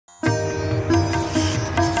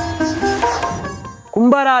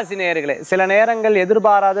கும்பராசி நேயர்களே, சில நேரங்கள்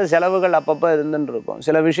எதிர்பாராத செலவுகள் அப்பப்போ இருந்துட்டு இருக்கும்.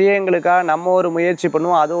 சில விஷயங்களுக்காக நம்ம ஒரு முயற்சி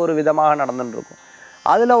பண்ணுவோம், அது ஒரு விதமாக நடந்துட்டு இருக்கும்.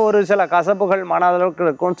 அதில் ஒரு சில கசப்புகள் மன அளவுக்கு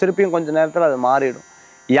இருக்கும். திருப்பியும் கொஞ்சம் நேரத்தில் அது மாறிடும்.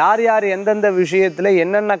 யார் யார் எந்தெந்த விஷயத்தில்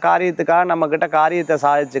என்னென்ன காரியத்துக்காக நம்மக்கிட்ட காரியத்தை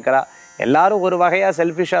சாதிச்சுக்கிறா, எல்லாரும் ஒரு வகையாக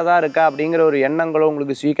செல்ஃபிஷாக தான் இருக்கா அப்படிங்கிற ஒரு எண்ணங்களும்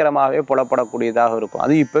உங்களுக்கு சீக்கிரமாகவே புலப்படக்கூடியதாக இருக்கும்.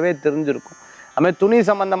 அது இப்போவே தெரிஞ்சிருக்கும். அதுமாதிரி துணி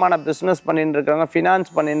சம்மந்தமான பிஸ்னஸ் பண்ணிட்டு இருக்கிறவங்க, ஃபினான்ஸ்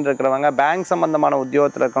பண்ணிட்டு இருக்கிறவங்க, பேங்க் சம்மந்தமான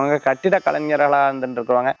உத்தியோகத்தில் இருக்கிறவங்க, கட்டிட கலைஞர்களாக இருந்துட்டு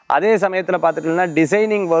இருக்கிறவங்க, அதே சமயத்தில் பார்த்துட்டிங்கன்னா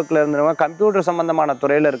டிசைனிங் ஒர்க்கில் இருந்தவங்க, கம்ப்யூட்டர் சம்மந்தமான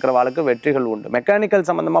துறையில் இருக்கிறவங்களுக்கு வெற்றிகள் உண்டு. மெக்கானிக்கல்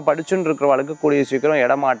சம்மந்தமாக படிச்சுட்டு இருக்கிறவங்களுக்கு கூடிய சீக்கிரம்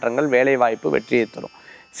இடமாற்றங்கள், வேலை வாய்ப்பு வெற்றியை தரும்.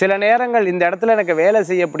 சில நேரங்கள் இந்த இடத்துல எனக்கு வேலை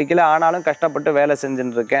செய்ய பிடிக்கல, ஆனாலும் கஷ்டப்பட்டு வேலை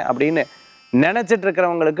செஞ்சுட்டு இருக்கேன் அப்படின்னு நினைச்சிட்டு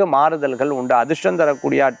இருக்கிறவங்களுக்கு மாறுதல்கள் உண்டு. அதிர்ஷ்டம்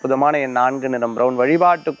தரக்கூடிய அற்புதமான என் 4 நிறம் பிரவுன்.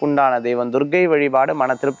 வழிபாட்டுக்குண்டான தெய்வம் துர்க்கை வழிபாடு.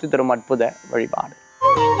 மன திருப்தி தரும் அற்புத வழிபாடு.